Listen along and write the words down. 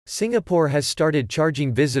Singapore has started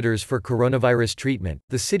charging visitors for coronavirus treatment,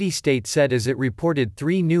 the city-state said as it reported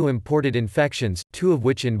 3 new imported infections, 2 of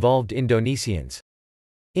which involved Indonesians.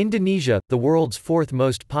 Indonesia, the world's 4th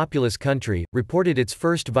most populous country, reported its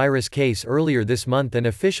first virus case earlier this month and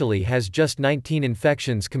officially has just 19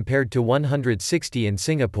 infections compared to 160 in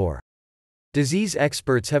Singapore. Disease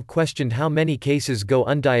experts have questioned how many cases go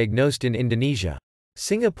undiagnosed in Indonesia.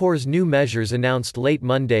 Singapore's new measures announced late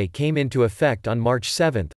Monday came into effect on March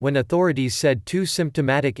 7, when authorities said 2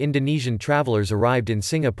 symptomatic Indonesian travelers arrived in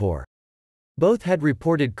Singapore. Both had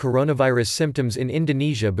reported coronavirus symptoms in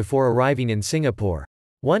Indonesia before arriving in Singapore.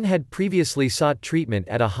 One had previously sought treatment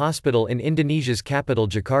at a hospital in Indonesia's capital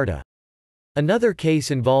Jakarta. Another case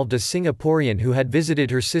involved a Singaporean who had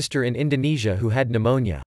visited her sister in Indonesia who had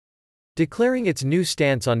pneumonia. Declaring its new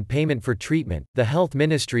stance on payment for treatment, the Health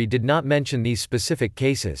Ministry did not mention these specific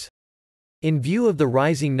cases. In view of the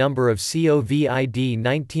rising number of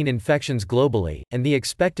COVID-19 infections globally, and the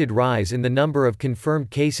expected rise in the number of confirmed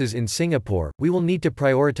cases in Singapore, we will need to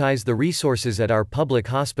prioritize the resources at our public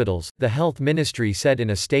hospitals, the Health Ministry said in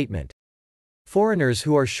a statement. Foreigners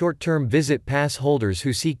who are short-term visit pass holders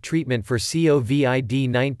who seek treatment for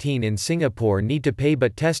COVID-19 in Singapore need to pay,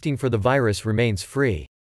 but testing for the virus remains free.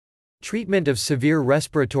 Treatment of severe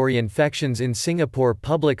respiratory infections in Singapore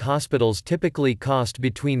public hospitals typically cost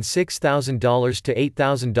between $6,000 to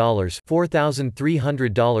 $8,000,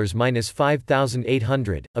 $4,300 -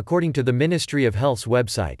 $5,800, according to the Ministry of Health's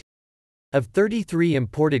website. Of 33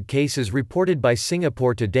 imported cases reported by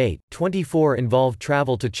Singapore to date, 24 involve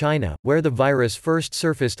travel to China, where the virus first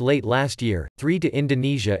surfaced late last year, 3 to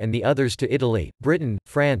Indonesia and the others to Italy, Britain,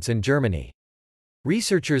 France and Germany.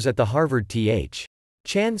 Researchers at the Harvard Th.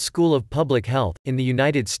 Chan School of Public Health, in the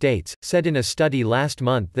United States, said in a study last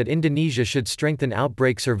month that Indonesia should strengthen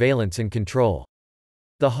outbreak surveillance and control.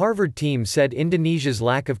 The Harvard team said Indonesia's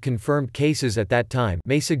lack of confirmed cases at that time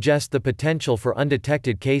may suggest the potential for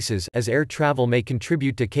undetected cases, as air travel may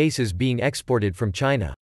contribute to cases being exported from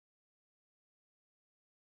China.